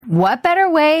what better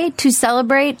way to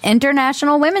celebrate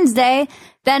International Women's Day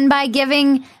than by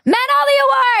giving men all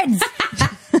the awards?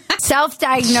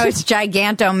 Self-diagnosed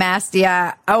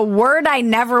gigantomastia, a word I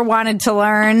never wanted to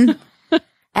learn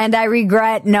and I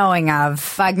regret knowing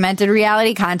of. Augmented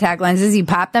reality contact lenses, you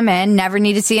pop them in, never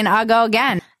need to see an Uggo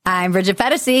again. I'm Bridget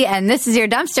Fetisi, and this is your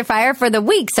dumpster fire for the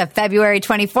weeks of February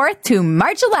 24th to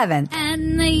March 11th.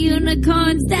 And the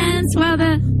unicorns dance while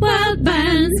the world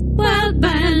burns, world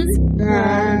burns.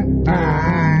 World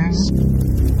burns.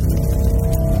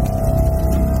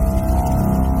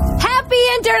 Happy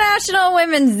International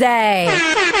Women's Day!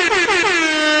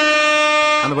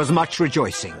 And there was much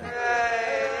rejoicing.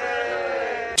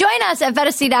 Join us at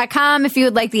Fetisi.com if you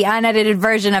would like the unedited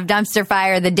version of Dumpster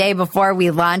Fire the day before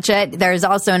we launch it. There's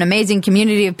also an amazing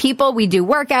community of people. We do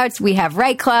workouts. We have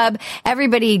Right Club.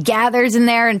 Everybody gathers in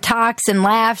there and talks and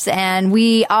laughs, and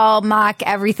we all mock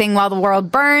everything while the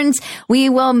world burns. We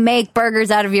will make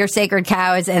burgers out of your sacred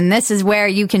cows, and this is where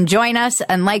you can join us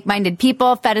and like-minded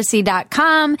people,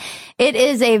 Fetisi.com. It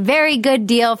is a very good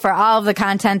deal for all of the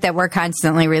content that we're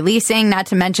constantly releasing, not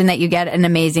to mention that you get an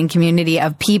amazing community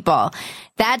of people.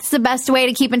 That's the best way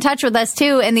to keep in touch with us,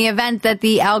 too, in the event that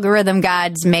the algorithm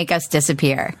gods make us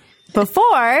disappear.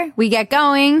 Before we get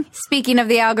going, speaking of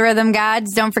the algorithm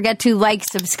gods, don't forget to like,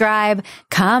 subscribe,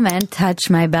 comment,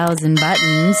 touch my bells and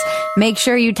buttons. Make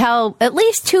sure you tell at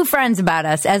least 2 friends about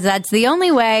us, as that's the only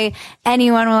way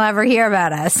anyone will ever hear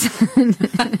about us.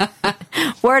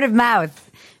 Word of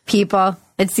mouth, people.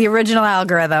 It's the original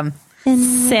algorithm.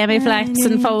 Sammy Flax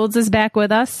and Folds is back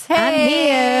with us. Hey. I'm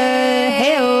here.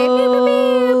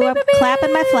 Hey-oh. I'm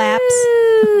clapping my flaps.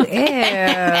 Ew.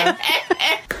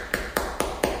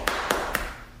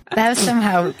 That was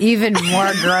somehow even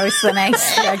more gross than I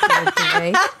expected it to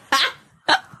be.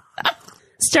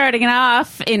 Starting it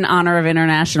off in honor of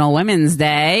International Women's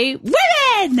Day.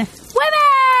 Women!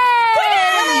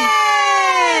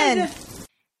 Women!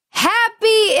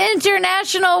 Happy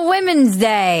International Women's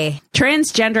Day.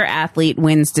 Transgender athlete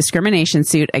wins discrimination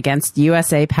suit against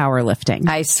USA powerlifting.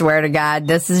 I swear to God,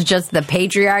 this is just the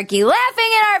patriarchy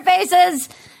laughing in our faces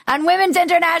on Women's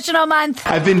International Month.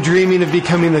 I've been dreaming of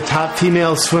becoming the top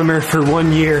female swimmer for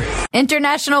 1 year.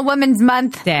 International Women's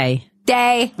Month. Day.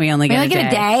 We only get a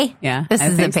day? Yeah. This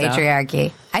is the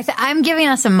patriarchy. So. I'm giving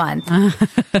us a month.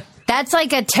 That's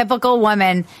like a typical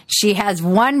woman. She has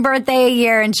one birthday a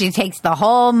year and she takes the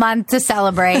whole month to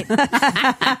celebrate. This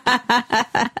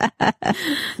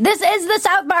is the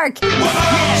South Park. She's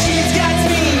got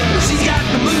speed. She's got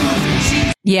the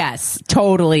move. Yes,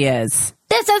 totally is.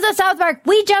 This is the South Park.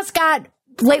 We just got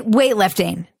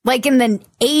weightlifting. Like in the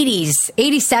 80s,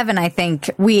 87, I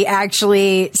think, we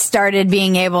actually started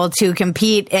being able to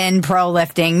compete in pro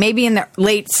lifting. Maybe in the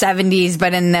late 70s,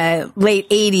 but in the late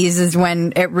 80s is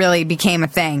when it really became a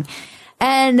thing.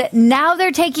 And now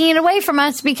they're taking it away from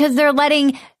us because they're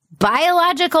letting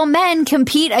biological men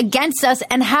compete against us.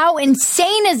 And how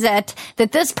insane is it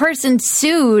that this person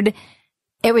sued?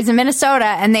 It was in Minnesota,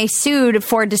 and they sued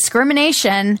for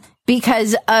discrimination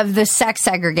because of the sex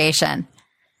segregation.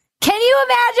 Can you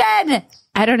imagine?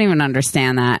 I don't even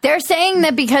understand that. They're saying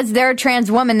that because they're a trans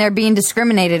woman, they're being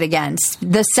discriminated against.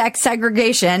 The sex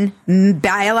segregation,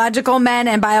 biological men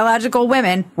and biological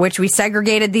women, which we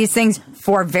segregated these things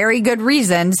for very good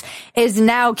reasons, is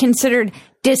now considered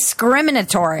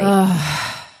discriminatory. And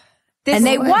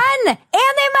they won! And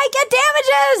they might get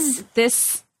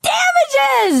damages!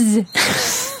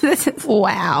 Damages!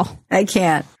 Wow. I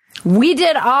can't. We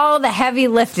did all the heavy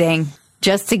lifting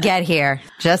just to get here,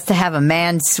 just to have a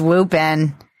man swoop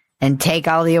in and take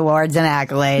all the awards and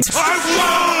accolades.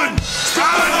 I won!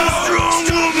 I'm a strong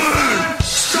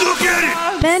woman! Look at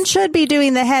it! Men should be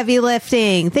doing the heavy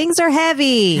lifting. Things are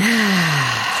heavy.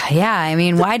 Yeah, I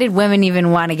mean, why did women even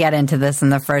want to get into this in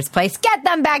the first place? Get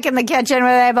them back in the kitchen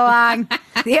where they belong.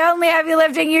 The only heavy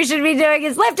lifting you should be doing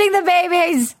is lifting the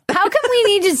babies. How come we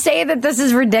need to say that this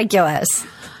is ridiculous?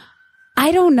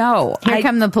 I don't know. Here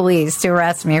come the police to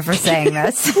arrest me for saying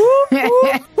this.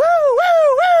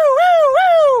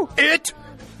 It?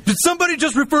 Did somebody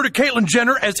just refer to Caitlyn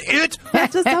Jenner as it?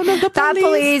 That's the sound of the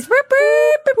police. Boop,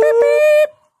 boop, boop, boop.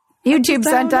 YouTube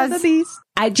sent us.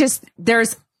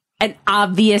 There's an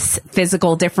obvious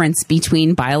physical difference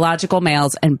between biological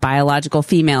males and biological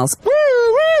females.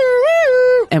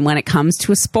 And when it comes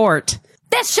to a sport,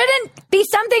 this shouldn't be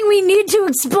something we need to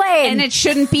explain. And it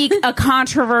shouldn't be a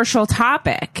controversial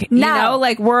topic. No. You know,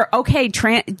 like we're okay.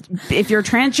 If you're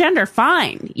transgender,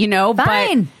 fine. You know,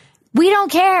 fine. But We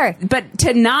don't care. But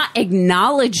to not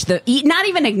not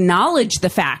even acknowledge the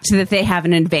fact that they have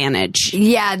an advantage.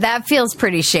 Yeah, that feels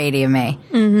pretty shady to me.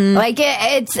 Mm-hmm. Like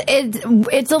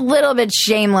it's a little bit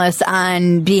shameless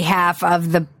on behalf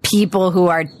of the people who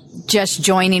are just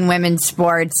joining women's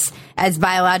sports as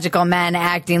biological men,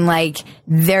 acting like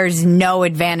there's no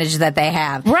advantage that they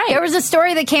have. Right. There was a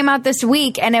story that came out this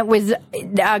week, and it was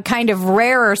a kind of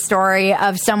rarer story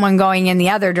of someone going in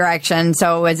the other direction.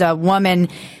 So it was a woman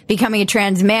becoming a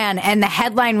trans man, and the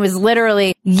headline was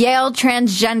literally, Yale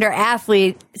transgender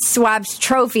athlete swaps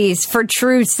trophies for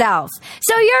true self.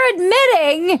 So you're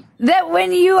admitting that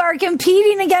when you are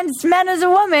competing against men as a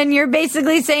woman, you're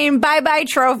basically saying bye-bye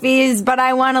trophies, but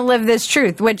I want to live this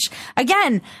truth, which,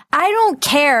 again, I don't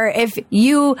care if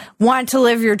you want to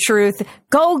live your truth.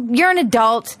 Go, you're an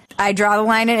adult. I draw the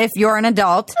line at if you're an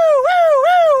adult.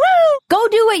 Go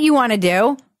do what you want to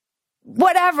do.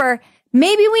 Whatever.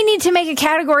 Maybe we need to make a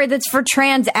category that's for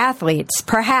trans athletes,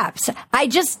 perhaps. I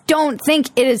just don't think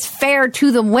it is fair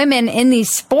to the women in these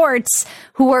sports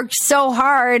who work so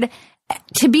hard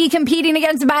to be competing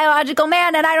against a biological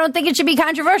man, and I don't think it should be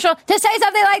controversial to say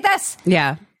something like this.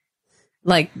 Yeah.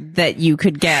 Like that you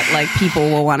could get, like, people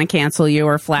will want to cancel you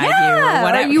or flag you or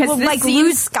whatever. Or you will, like,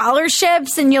 lose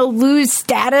scholarships and you'll lose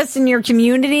status in your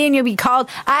community and you'll be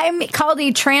called... I'm called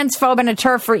a transphobe and a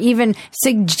TERF for even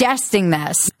suggesting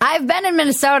this. I've been in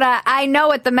Minnesota. I know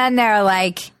what the men there are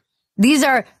like. These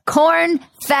are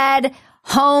corn-fed,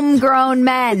 homegrown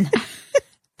men.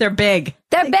 They're big.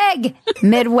 They're big.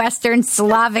 Midwestern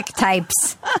Slavic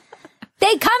types.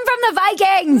 They come from the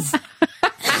Vikings.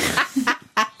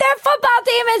 Their football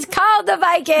team is called the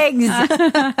Vikings.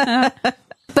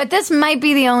 But this might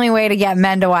be the only way to get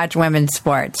men to watch women's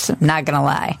sports. I'm not going to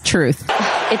lie. Truth.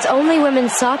 It's only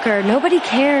women's soccer. Nobody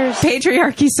cares.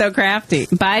 Patriarchy's so crafty.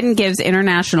 Biden gives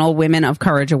International Women of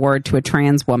Courage Award to a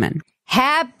trans woman.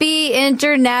 Happy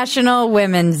International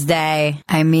Women's Day.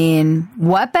 I mean,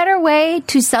 what better way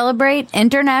to celebrate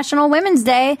International Women's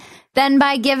Day than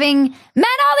by giving men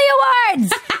all the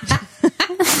awards?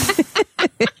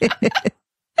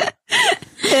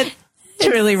 It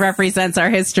truly represents our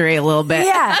history a little bit.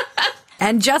 Yeah.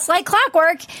 And just like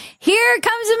clockwork, here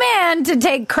comes a man to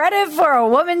take credit for a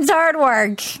woman's hard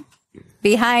work.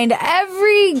 Behind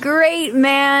every great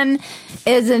man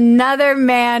is another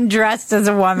man dressed as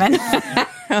a woman.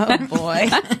 Oh boy.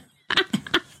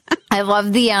 I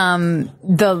love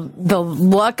the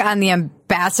look on the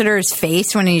ambassador's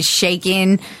face when he's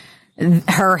shaking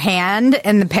her hand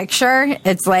in the picture.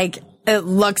 It's like, it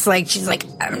looks like she's like,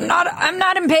 I'm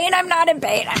not in pain. I'm not in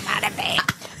pain. I'm not in pain.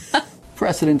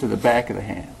 Press it into the back of the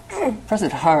hand. Press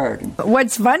it hard.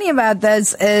 What's funny about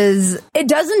this is it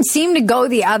doesn't seem to go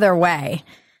the other way.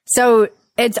 So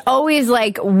it's always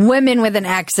like women with an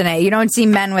X in it. You don't see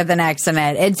men with an X in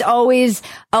it. It's always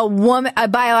a woman, a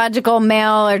biological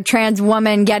male or trans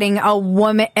woman getting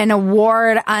an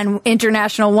award on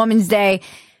International Women's Day,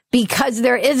 because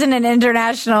there isn't an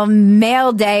International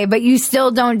Male Day, but you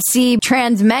still don't see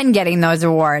trans men getting those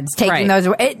awards, taking those.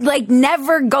 It like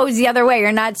never goes the other way.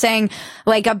 You're not saying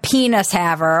like a penis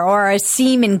haver or a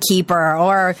semen keeper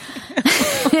or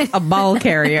a ball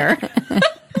carrier.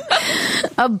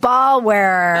 A ball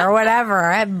wearer or whatever,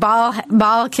 a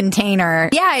ball container.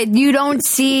 Yeah, you don't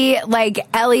see like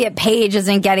Elliot Page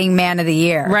isn't getting Man of the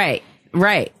Year.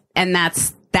 Right. And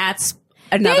that's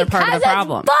another part of the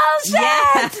problem. Bullshit!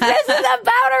 Yeah. This is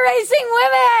about erasing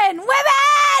women!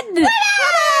 Women!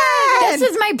 This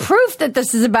is my proof that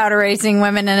this is about erasing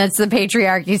women, and it's the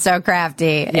patriarchy so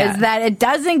crafty. Yeah. Is that it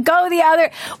doesn't go the other...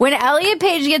 When Elliot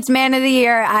Page gets Man of the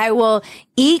Year, I will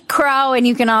eat crow, and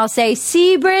you can all say,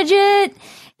 see, Bridget,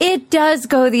 it does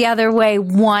go the other way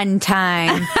one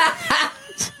time.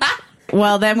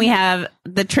 Well, then we have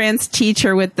the trans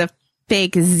teacher with the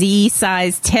fake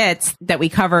Z-sized tits that we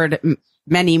covered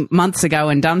many months ago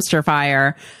in Dumpster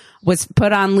Fire was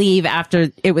put on leave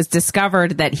after it was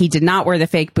discovered that he did not wear the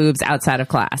fake boobs outside of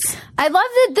class. I love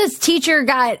that this teacher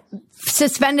got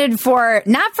suspended for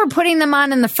not for putting them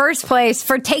on in the first place,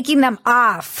 for taking them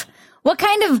off. What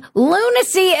kind of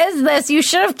lunacy is this? You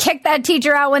should have kicked that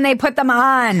teacher out when they put them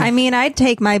on. I mean, I'd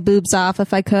take my boobs off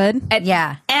if I could.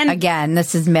 Yeah. And again,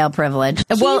 this is male privilege.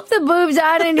 Well, keep the boobs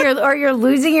on and you're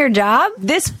losing your job.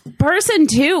 This person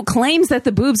too claims that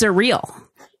the boobs are real.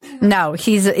 No,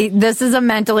 this is a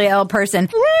mentally ill person.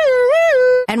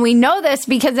 And we know this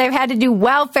because they've had to do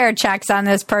welfare checks on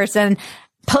this person.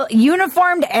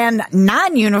 Uniformed and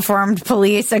non-uniformed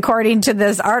police, according to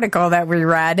this article that we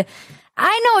read.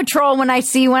 I know a troll when I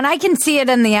see one. I can see it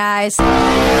in the eyes.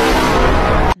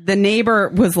 The neighbor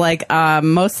was like,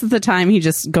 most of the time he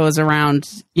just goes around,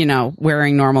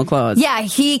 wearing normal clothes. Yeah,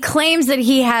 he claims that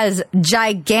he has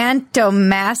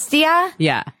gigantomastia.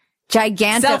 Yeah.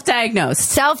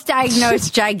 Self-diagnosed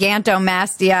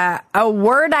gigantomastia, a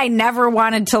word I never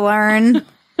wanted to learn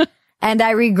and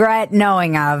I regret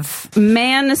knowing of.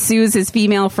 Man sues his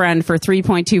female friend for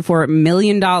 $3.24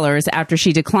 million after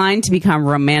she declined to become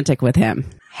romantic with him.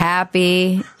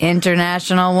 Happy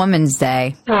International Women's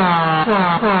Day.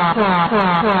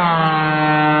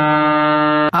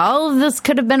 All of this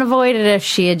could have been avoided if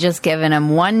she had just given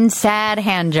him one sad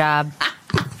hand job.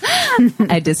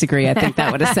 I disagree. I think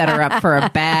that would have set her up for a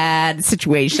bad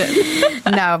situation.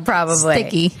 No,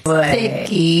 probably.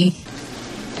 Sticky.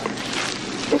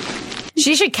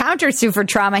 She should countersue for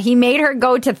trauma. He made her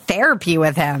go to therapy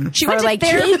with him for like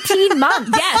 18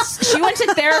 months. Yes, she went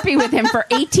to therapy with him for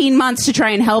 18 months to try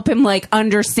and help him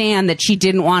understand that she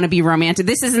didn't want to be romantic.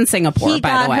 This is in Singapore,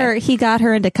 by the way. He got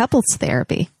her into couples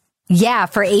therapy. Yeah,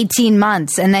 for 18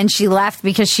 months. And then she left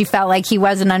because she felt like he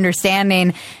wasn't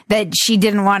understanding that she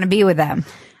didn't want to be with him.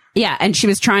 Yeah, and she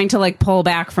was trying to pull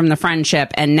back from the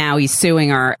friendship, and now he's suing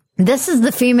her. This is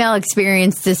the female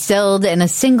experience distilled in a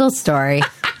single story.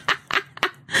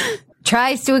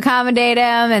 Tries to accommodate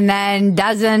him and then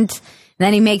doesn't.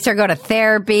 Then he makes her go to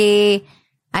therapy.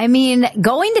 I mean,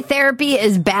 going to therapy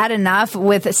is bad enough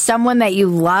with someone that you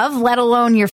love, let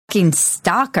alone your fucking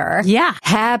stalker. Yeah.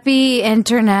 Happy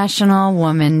International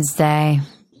Women's Day.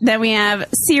 Then we have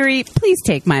Siri, please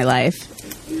take my life.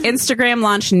 Instagram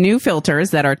launched new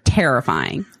filters that are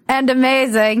terrifying. And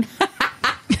amazing.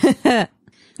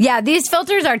 Yeah, these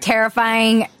filters are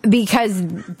terrifying because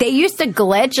they used to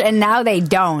glitch and now they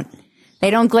don't. They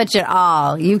don't glitch at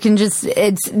all. You can just,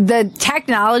 the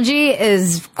technology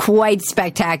is quite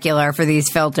spectacular for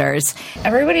these filters.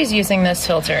 Everybody's using this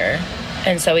filter,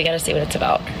 and so we gotta see what it's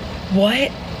about.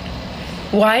 What?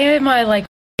 Why am I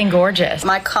f***ing gorgeous?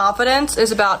 My confidence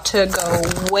is about to go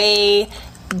way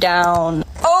down.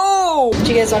 Oh!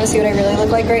 Do you guys want to see what I really look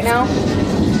like right now?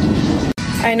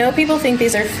 I know people think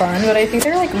these are fun, but I think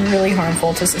they're really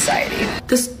harmful to society.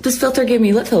 This filter gave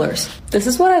me lip fillers. This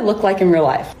is what I look like in real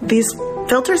life. These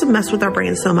filters mess with our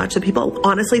brains so much that people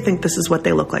honestly think this is what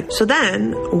they look like. So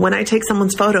then, when I take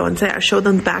someone's photo and say I show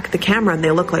them back the camera and they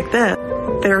look like this,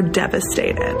 they're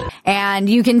devastated. And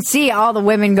you can see all the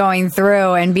women going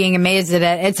through and being amazed at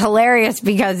it. It's hilarious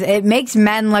because it makes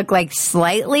men look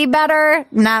slightly better,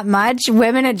 not much.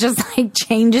 Women, it just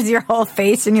changes your whole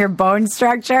face and your bone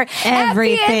structure.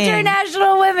 Everything. Happy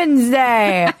International Women's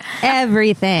Day.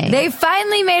 Everything. They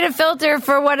finally made a filter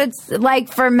for what it's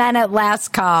like for men at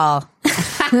last call.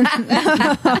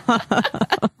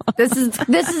 This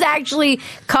is actually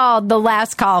called the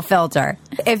last call filter.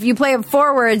 If you play it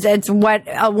forwards, it's what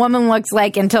a woman looks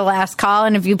like until last call,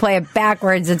 and if you play it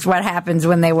backwards, it's what happens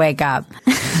when they wake up.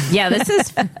 Yeah, this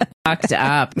is fucked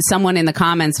up. Someone in the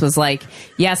comments was like,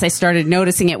 yes, I started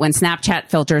noticing it when Snapchat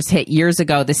filters hit years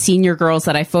ago. The senior girls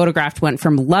that I photographed went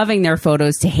from loving their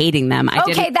photos to hating them.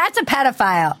 Okay, that's a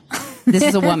pedophile. This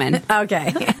is a woman.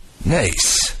 Okay.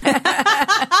 Nice.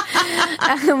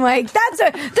 I'm like,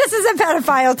 this is a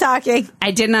pedophile talking.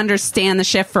 I didn't understand the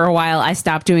shift for a while. I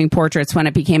stopped doing portraits when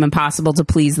it became impossible to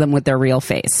please them with their real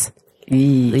face.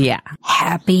 Yeah.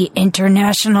 Happy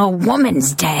International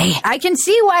Women's Day. I can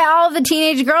see why all of the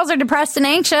teenage girls are depressed and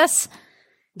anxious.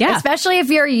 Yeah. Especially if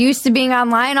you're used to being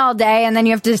online all day and then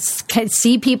you have to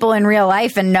see people in real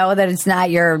life and know that it's not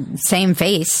your same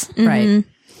face. Mm-hmm. Right.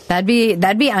 That'd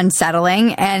be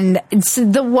unsettling. And it's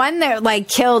the one that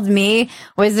killed me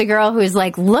was the girl who's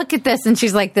like, look at this. And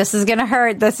she's like, this is going to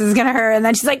hurt. This is going to hurt. And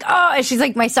then she's like, oh, and she's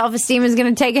like, my self-esteem is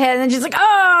going to take a hit. And then she's like,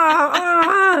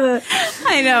 oh.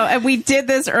 I know. And we did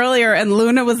this earlier and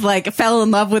Luna was fell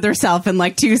in love with herself in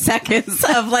 2 seconds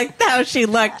of how she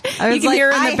looked. You can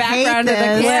hear her in the background of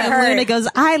the clip. Luna goes,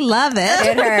 I love it.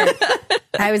 It hurt.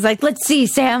 I was like, let's see,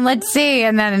 Sam, let's see.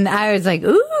 And then I was like,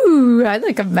 ooh, I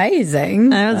look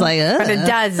amazing. I was like, ugh. But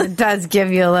it does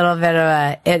give you a little bit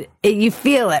of you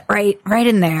feel it right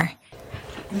in there.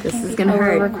 This is gonna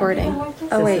hurt. We're recording.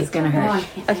 Oh wait, this is gonna hurt.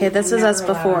 Okay, this was us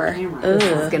before. This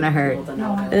is gonna hurt.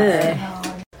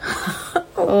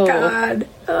 Oh God.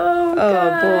 Oh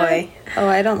boy. Oh,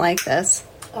 I don't like this.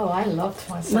 Oh, I loved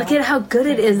myself. Look at how good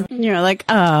it is. You're like,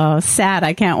 oh, sad.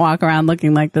 I can't walk around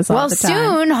looking like this all the time.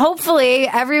 Well, soon, hopefully,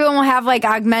 everyone will have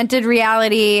augmented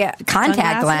reality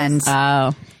contact lens.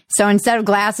 Oh. So instead of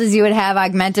glasses, you would have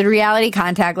augmented reality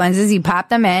contact lenses. You pop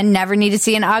them in, never need to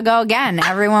see an Uggo again.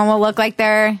 Everyone will look like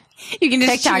they're You can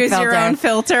just TikTok choose filter. your own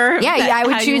filter. Yeah, I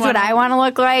would choose what I want to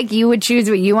look like. You would choose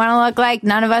what you want to look like.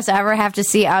 None of us ever have to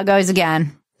see Uggos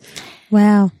again.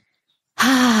 Wow.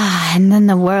 And then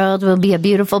the world will be a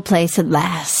beautiful place at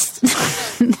last.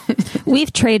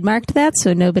 We've trademarked that,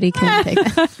 so nobody can take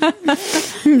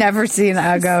it. Never seen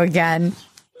Uggo again.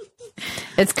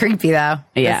 It's creepy, though.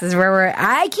 Yeah. This is where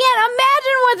I can't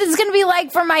imagine what this is going to be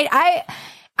like for I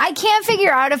can't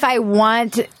figure out if I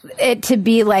want it to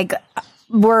be like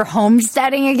we're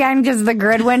homesteading again because the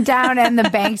grid went down and the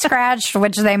banks crashed,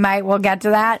 which they might. We'll get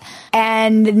to that.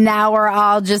 And now we're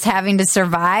all just having to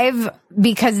survive,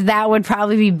 because that would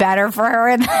probably be better for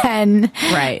her than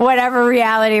whatever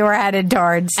reality we're headed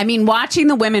towards. I mean, watching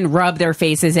the women rub their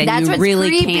faces and That's you what's really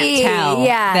creepy. can't tell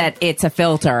that it's a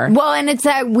filter. Well, and it's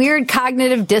that weird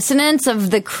cognitive dissonance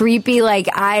of the creepy, like,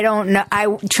 I don't know,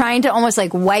 trying to almost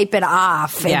like wipe it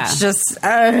off. Yeah. It's just,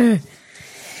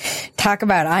 talk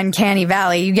about uncanny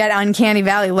valley. You get uncanny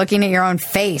valley looking at your own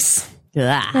face.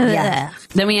 Yeah.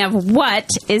 Then we have what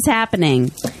is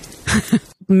happening.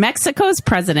 Mexico's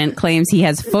president claims he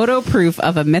has photo proof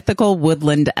of a mythical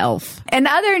woodland elf. In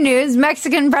other news,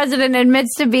 Mexican president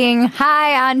admits to being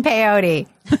high on peyote.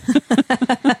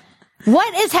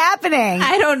 What is happening?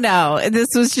 I don't know. This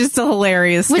was just a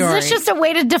hilarious story. Was this just a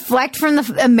way to deflect from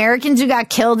the Americans who got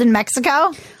killed in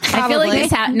Mexico? I feel like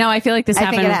this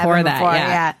happened before that.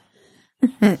 Yeah.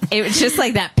 It was just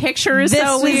like that picture is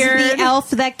so weird. This was the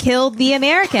elf that killed the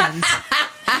Americans.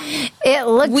 It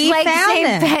looks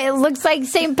like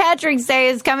St. Patrick's Day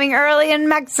is coming early in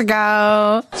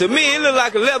Mexico. To me, it looked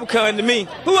like a leprechaun to me.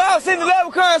 Who else seen the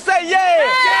leprechaun say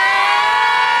yeah?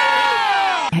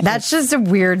 That's just a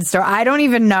weird story. I don't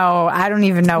even know.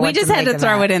 We just had to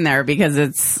throw it in there because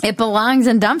it belongs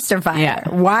in Dumpster Fire. Yeah.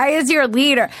 Why is your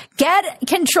leader? Get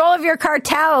control of your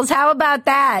cartels. How about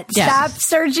that? Yes. Stop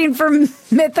searching for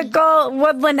mythical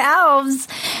woodland elves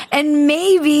and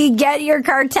maybe get your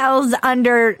cartels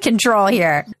under control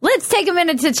here. Let's take a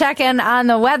minute to check in on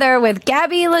the weather with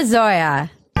Gabby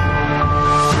Lazoya.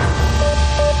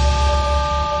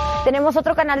 Tenemos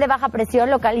otro canal de baja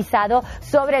presión localizado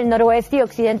sobre el noroeste y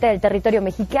occidente del territorio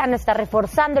mexicano. Está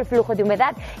reforzando el flujo de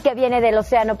humedad que viene del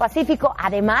Océano Pacífico.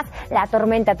 Además, la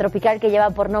tormenta tropical que lleva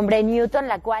por nombre Newton,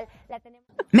 la cual la tenemos...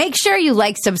 Make sure you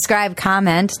like, subscribe,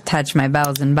 comment, touch my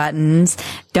bells and buttons.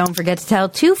 Don't forget to tell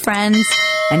 2 friends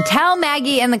and tell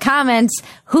Maggie in the comments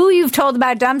who you've told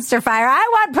about Dumpster Fire. I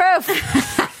want proof.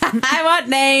 I want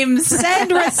names.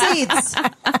 Send receipts.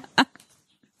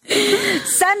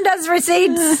 Send us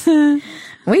receipts.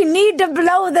 We need to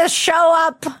blow this show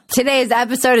up. Today's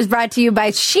episode is brought to you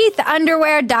by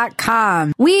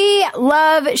sheathunderwear.com. We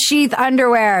love Sheath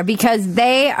Underwear because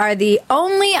they are the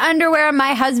only underwear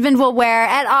my husband will wear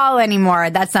at all anymore.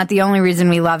 That's not the only reason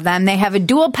we love them. They have a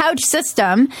dual pouch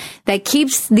system that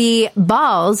keeps the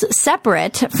balls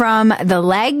separate from the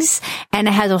legs, and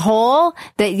it has a hole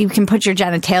that you can put your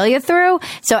genitalia through.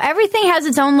 So everything has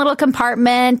its own little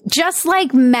compartment. Just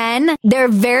like men, they're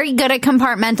very good at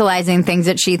compartmentalizing things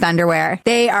at Sheath Underwear.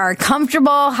 They are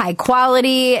comfortable, high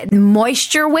quality,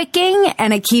 moisture wicking,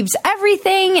 and it keeps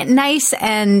everything nice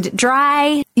and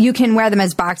dry. You can wear them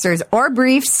as boxers or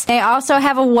briefs. They also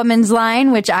have a woman's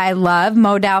line, which I love,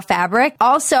 modal fabric.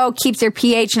 Also keeps your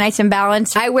pH nice and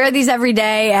balanced. I wear these every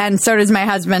day, and so does my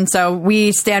husband, so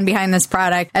we stand behind this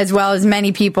product, as well as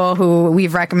many people who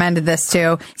we've recommended this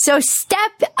to. So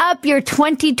step up your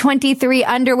 2023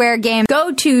 underwear game.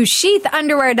 Go to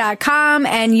sheathunderwear.com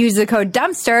and use the code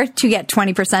DUMPSTER to get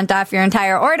 20% off your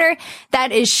entire order.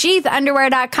 That is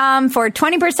sheathunderwear.com for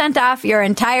 20% off your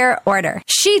entire order.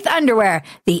 Sheath Underwear,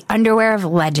 the underwear of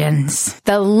legends.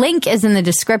 The link is in the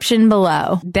description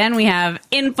below. Then we have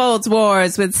Infolds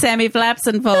Wars with Sammy Flaps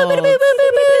and Folds.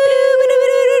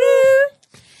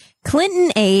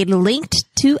 Clinton aide linked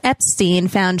to Epstein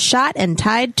found shot and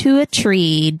tied to a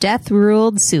tree. Death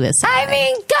ruled suicide. I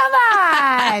mean, come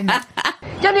on!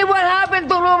 Johnny, what happened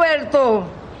to Roberto?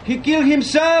 He killed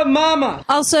himself, mama.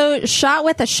 Also shot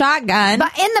with a shotgun.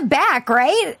 But in the back,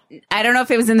 right? I don't know if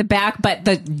it was in the back, but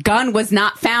the gun was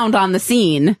not found on the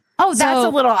scene. Oh, that's a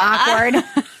little awkward.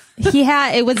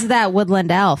 It was that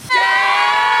woodland elf.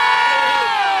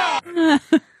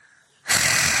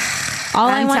 All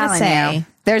I want to say,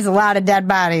 there's a lot of dead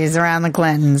bodies around the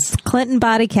Clintons. Clinton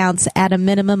body counts at a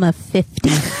minimum of 50.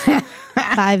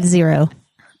 50.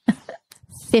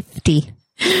 50.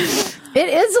 It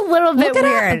is a little bit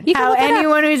weird how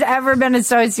anyone who's ever been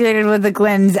associated with the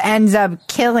Clintons ends up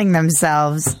killing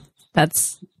themselves.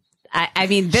 That's, I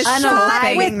mean, this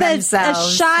shot with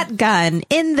a shotgun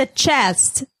in the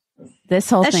chest. This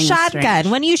whole thing is strange. A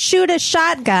shotgun. When you shoot a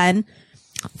shotgun,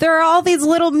 there are all these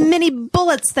little mini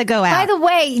bullets that go out. By the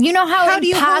way, you know how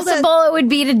impossible it would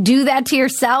be to do that to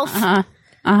yourself?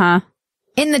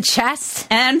 In the chest?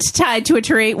 And tied to a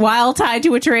tree, while tied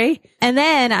to a tree. And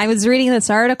then I was reading this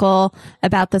article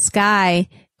about this guy,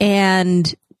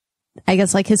 and I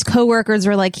guess like his coworkers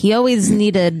were like, he always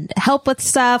needed help with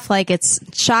stuff. Like, it's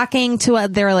shocking to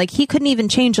they were like, he couldn't even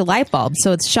change a light bulb.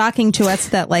 So it's shocking to us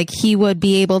that like he would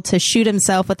be able to shoot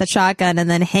himself with a shotgun and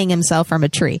then hang himself from a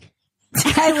tree.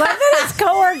 I love that his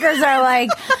coworkers are like,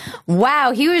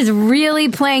 wow, he was really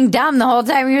playing dumb the whole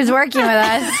time he was working with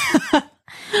us.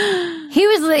 He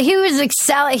was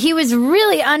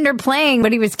really underplaying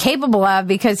what he was capable of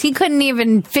because he couldn't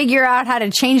even figure out how to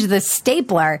change the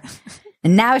stapler.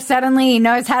 And now suddenly he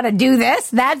knows how to do this.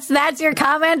 That's your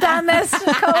comment on this,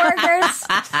 coworkers?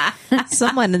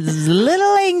 Someone is a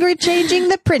little angry changing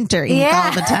the printer ink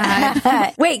all the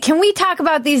time. Wait, can we talk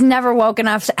about these never woke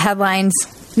enough headlines?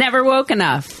 Never woke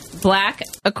enough. Black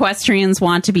equestrians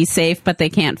want to be safe, but they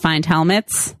can't find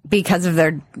helmets. Because of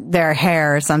their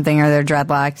hair or something, or their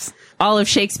dreadlocks. All of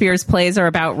Shakespeare's plays are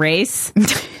about race.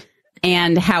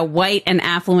 And how white and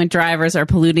affluent drivers are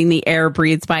polluting the air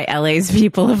breathed by LA's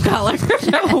people of color.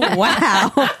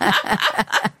 Wow.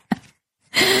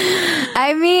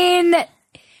 I mean,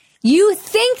 you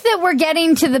think that we're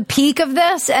getting to the peak of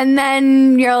this, and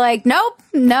then you're like, nope,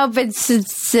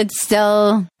 it's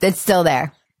still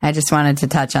there. I just wanted to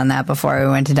touch on that before we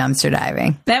went to dumpster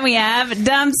diving. Then we have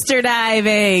dumpster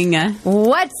diving.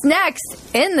 What's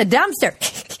next in the dumpster?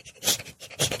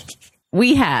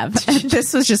 We have,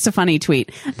 this was just a funny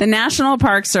tweet. The National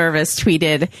Park Service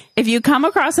tweeted, if you come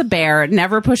across a bear,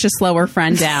 never push a slower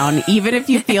friend down, even if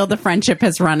you feel the friendship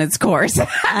has run its course.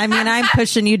 I mean, I'm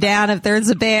pushing you down if there's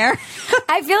a bear.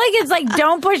 I feel like it's like,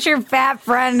 don't push your fat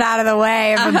friend out of the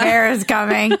way if a bear is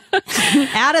coming.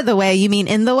 Out of the way? You mean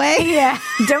in the way? Yeah.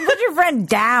 Don't put your friend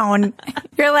down.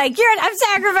 You're like, I'm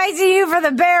sacrificing you for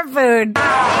the bear food.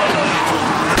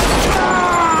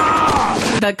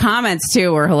 The comments,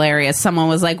 too, were hilarious. Someone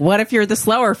was like, what if you're the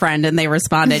slower friend? And they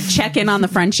responded, check in on the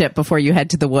friendship before you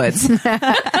head to the woods.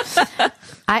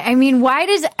 I mean, why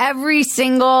is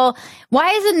the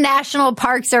National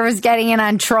Park Service getting in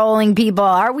on trolling people?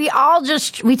 Are we all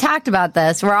we talked about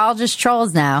this. We're all just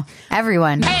trolls now.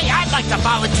 Everyone. Hey, I'd like to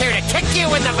volunteer to kick you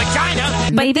in the vagina.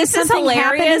 But maybe this is something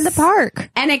happened hilarious in the park.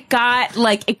 And it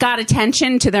got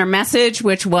attention to their message,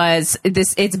 which was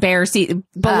it's bear season.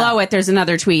 Below it, there's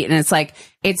another tweet, and it's like,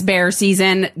 it's bear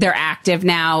season. They're active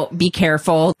now. Be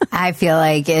careful. I feel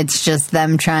like it's just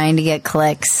them trying to get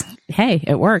clicks. Hey,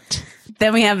 it worked.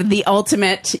 Then we have the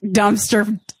ultimate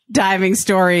dumpster diving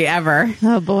story ever.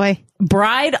 Oh, boy.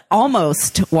 Bride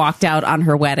almost walked out on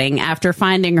her wedding after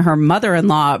finding her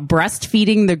mother-in-law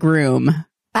breastfeeding the groom.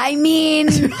 I mean,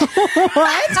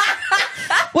 what?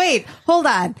 Wait, hold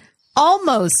on.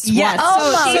 Almost. Yes.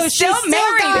 Almost. So she still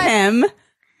married him.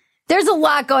 There's a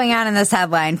lot going on in this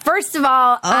headline. First of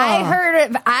all,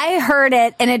 I heard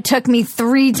it, and it took me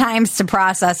 3 times to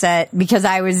process it because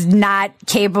I was not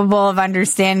capable of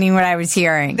understanding what I was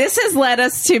hearing. This has led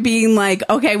us to being like,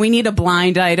 okay, we need a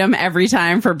blind item every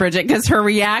time for Bridget because her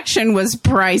reaction was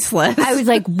priceless. I was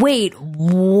like, wait,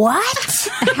 what?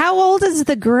 How old is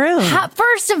the groom?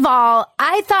 First of all,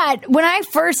 I thought, when I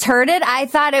first heard it, I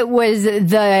thought it was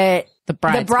the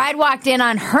bride walked in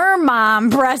on her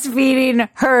mom breastfeeding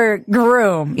her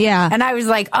groom. Yeah. And I was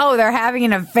like, oh, they're having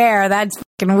an affair. That's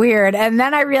fucking weird. And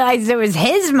then I realized it was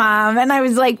his mom. And I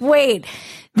was like, wait,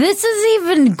 this is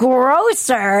even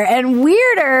grosser and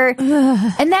weirder.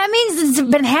 And that means it's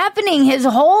been happening his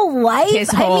whole life. His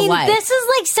whole life. This is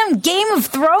like some Game of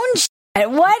Thrones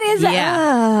shit. What is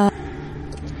it?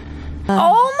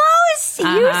 Almost? You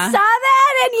saw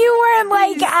that and you weren't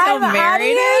like, I'm out of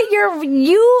here.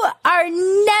 You are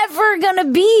never gonna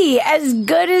be as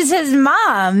good as his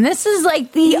mom. This is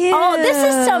like this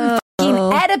is some fucking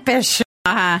Oedipus shit.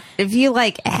 If you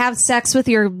like have sex with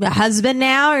your husband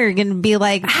now, you're gonna be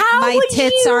like, my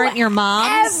tits aren't your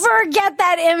mom's. Ever get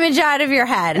that image out of your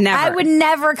head? Never. I would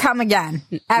never come again.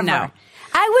 Ever. No.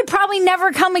 I would probably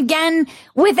never come again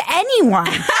with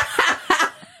anyone.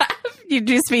 You'd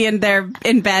just be in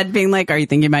bed being like, are you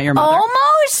thinking about your mother?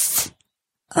 Almost.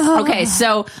 Okay,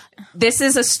 so this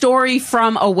is a story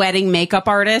from a wedding makeup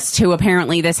artist who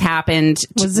apparently this happened.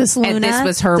 Was this Luna? And this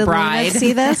was her Did bride. Luna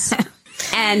see this?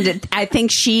 And I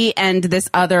think she and this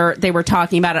other, they were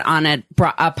talking about it on a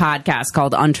podcast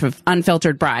called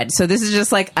Unfiltered Bride. So this is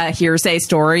just like a hearsay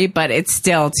story, but it's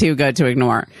still too good to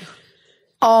ignore.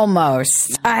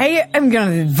 Almost. I am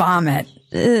going to vomit.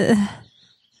 You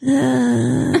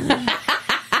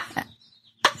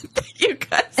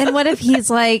guys. And what if he's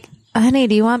like, honey,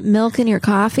 do you want milk in your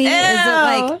coffee? Ew. Is it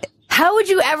like, How would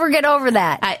you ever get over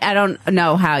that? I don't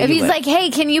know how if you he's would. like, hey,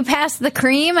 can you pass the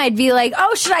cream? I'd be like,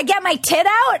 oh, should I get my tit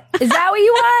out? Is that what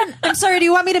you want? I'm sorry, do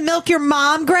you want me to milk your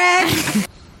mom, Greg?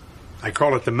 I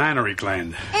call it the mammary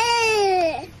gland.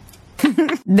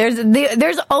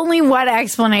 There's only one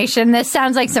explanation. This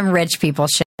sounds like some rich people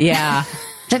shit. Yeah,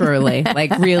 truly.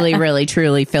 Like really, really,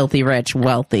 truly filthy rich,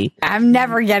 wealthy. I'm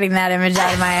never getting that image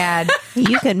out of my head.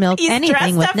 You can milk He's anything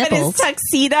dressed with up nipples. in his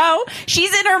tuxedo.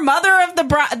 She's in her mother of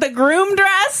the groom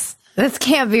dress. This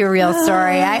can't be a real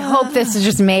story. I hope this is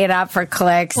just made up for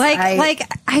clicks.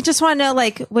 I just want to know,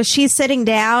 like, was she sitting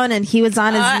down and he was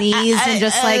on his knees and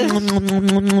just like?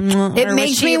 It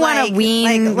makes me want to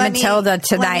wean Matilda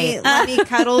tonight. Let me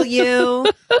cuddle you,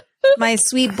 my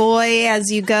sweet boy,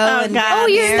 as you go. And God. Oh,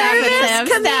 you're nervous?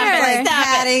 Come here. Like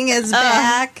patting his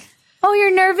back. Oh,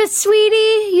 you're nervous,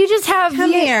 sweetie? You just have...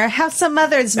 Come here. Have some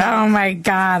mother's milk. Oh, my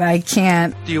God. I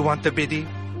can't. Do you want the biddy?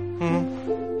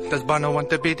 Does Bono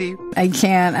want the biddy? I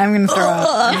can't. I'm going to throw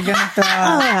up. I'm going to throw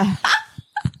up.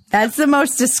 That's the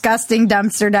most disgusting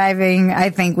dumpster diving I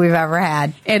think we've ever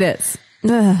had. It is.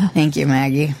 Thank you,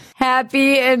 Maggie.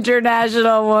 Happy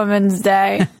International Women's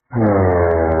Day.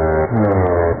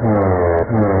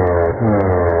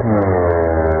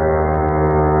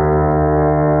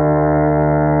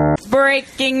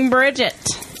 Breaking Bridget.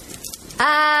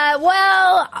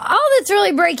 Well, all that's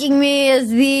really breaking me is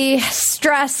the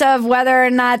stress of whether or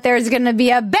not there's going to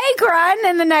be a bank run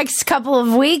in the next couple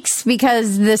of weeks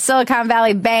because the Silicon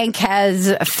Valley Bank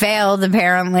has failed,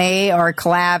 apparently, or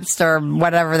collapsed, or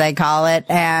whatever they call it.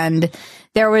 And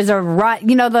there was a run,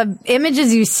 the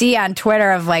images you see on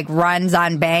Twitter of like runs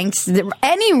on banks,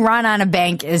 any run on a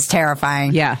bank is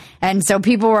terrifying. Yeah. And so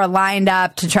people were lined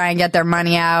up to try and get their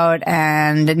money out.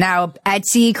 And now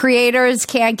Etsy creators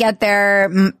can't get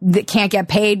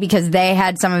paid because they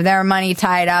had some of their money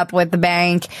tied up with the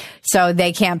bank. So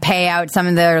they can't pay out some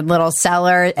of their little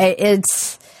sellers.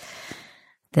 This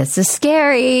is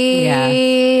scary.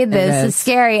 Yeah, this is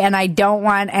scary. And I don't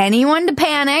want anyone to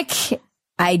panic.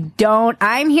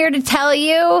 I'm here to tell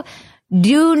you,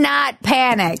 do not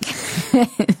panic.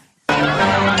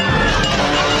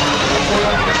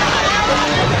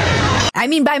 I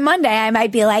mean, by Monday, I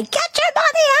might be like, get your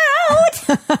money out.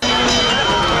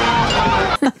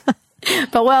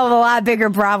 But we'll have a lot bigger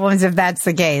problems if that's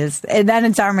the case. And then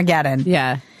it's Armageddon.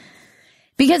 Yeah.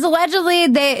 Because allegedly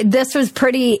this was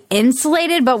pretty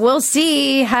insulated, but we'll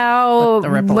see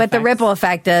what the ripple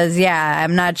effect is. Yeah,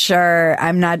 I'm not sure.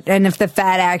 And if the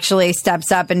Fed actually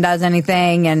steps up and does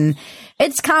anything, and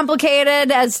it's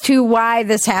complicated as to why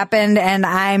this happened, and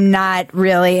I'm not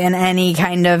really in any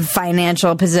kind of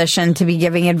financial position to be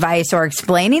giving advice or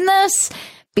explaining this.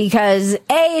 Because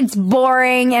it's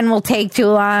boring and will take too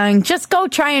long. Just go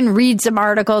try and read some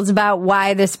articles about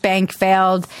why this bank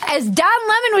failed. As Don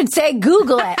Lemon would say,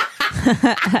 Google it.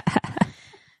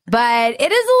 But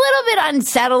it is a little bit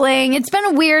unsettling. It's been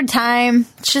a weird time.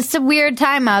 It's just a weird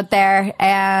time out there.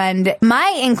 And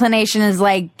my inclination is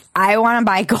like, I want to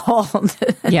buy gold.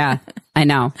 Yeah, I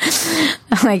know.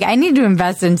 Like, I need to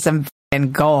invest in some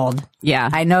f***ing gold. Yeah.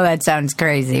 I know that sounds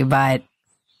crazy, but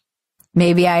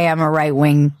maybe I am a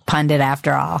right-wing pundit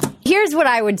after all. Here's what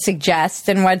I would suggest,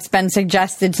 and what's been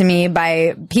suggested to me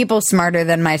by people smarter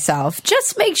than myself.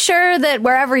 Just make sure that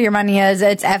wherever your money is,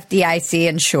 it's FDIC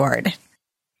insured.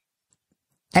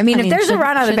 I mean, if there's a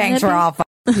run on the banks, we're all fucked.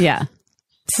 Yeah.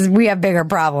 We have bigger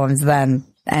problems than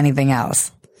anything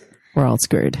else. We're all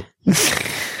screwed.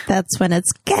 That's when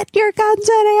it's get your guns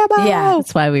and ammo. Yeah.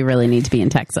 That's why we really need to be in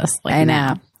Texas. I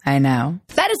know.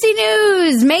 Fantasy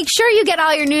News. Make sure you get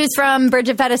all your news from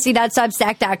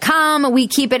BridgetFantasy.substack.com. We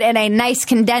keep it in a nice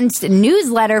condensed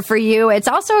newsletter for you. It's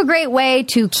also a great way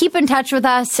to keep in touch with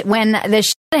us when the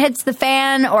shit hits the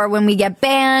fan or when we get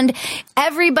banned.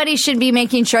 Everybody should be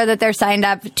making sure that they're signed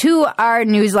up to our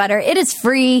newsletter. It is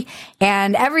free.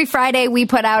 And every Friday we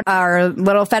put out our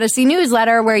little Fantasy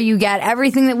newsletter where you get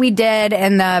everything that we did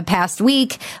in the past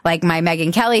week, like my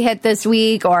Megyn Kelly hit this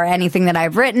week or anything that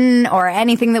I've written or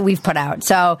anything that we've put out.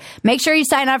 So make sure you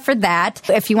sign up for that.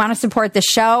 If you want to support the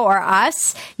show or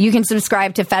us, you can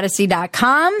subscribe to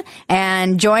Fantasy.com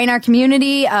and join our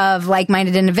community of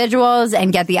like-minded individuals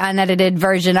and get the unedited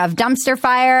version of Dumpster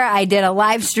Fire. I did a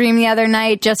live stream the other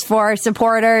night just for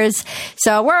supporters.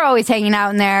 So we're always hanging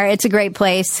out in there. It's a great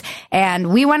place.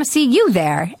 And we want to see you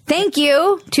there. Thank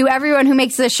you to everyone who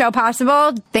makes this show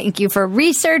possible. Thank you for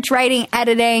research, writing,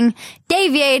 editing.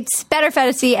 Dave Yates, Better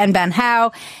Fetisi, and Ben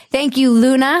Howe. Thank you,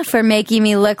 Luna, for making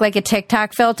me look like a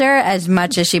TikTok filter as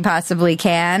much as she possibly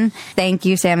can. Thank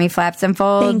you, Sammy Flaps and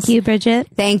Folds. Thank you, Bridget.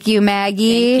 Thank you,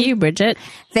 Maggie. Thank you, Bridget.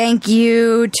 Thank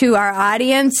you to our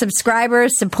audience,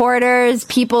 subscribers, supporters,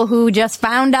 people who just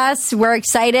found us. We're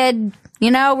excited.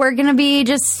 You know, we're going to be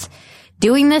just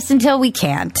doing this until we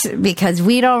can't, because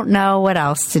we don't know what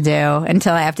else to do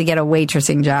until I have to get a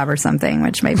waitressing job or something,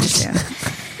 which may be soon.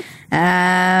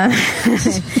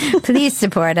 Please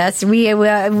support us.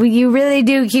 You really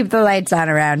do keep the lights on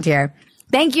around here.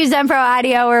 Thank you, Zenpro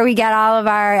Audio, where we get all of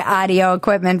our audio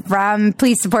equipment from.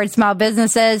 Please support small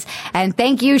businesses. And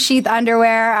thank you, Sheath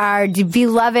Underwear, our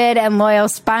beloved and loyal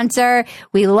sponsor.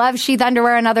 We love Sheath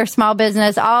Underwear and other small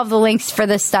business. All of the links for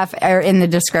this stuff are in the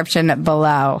description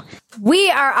below.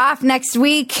 We are off next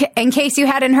week. In case you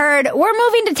hadn't heard, we're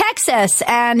moving to Texas.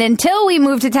 And until we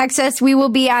move to Texas, we will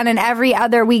be on an every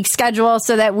other week schedule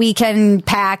so that we can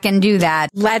pack and do that.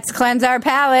 Let's cleanse our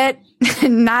palate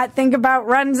and not think about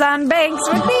runs on banks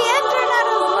with the internet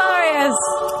is glorious.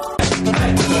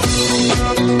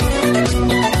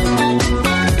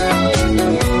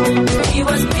 He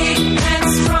was big and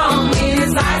strong,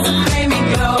 his eyes a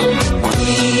flaming glow.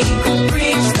 He could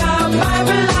preach the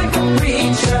Bible like a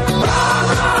preacher. Rah,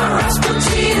 rah,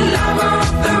 Rasputin, lover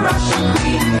of the Russian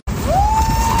queen.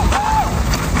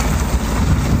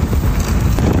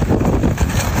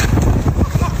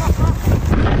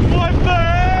 What the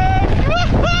heck?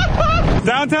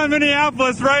 Downtown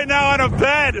Minneapolis right now on a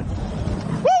bed.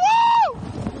 Woo-woo!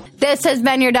 This has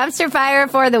been your Dumpster Fire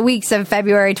for the weeks of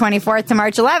February 24th to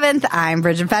March 11th. I'm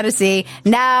Bridget Fetisi.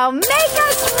 Now make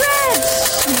us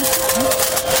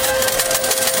rich!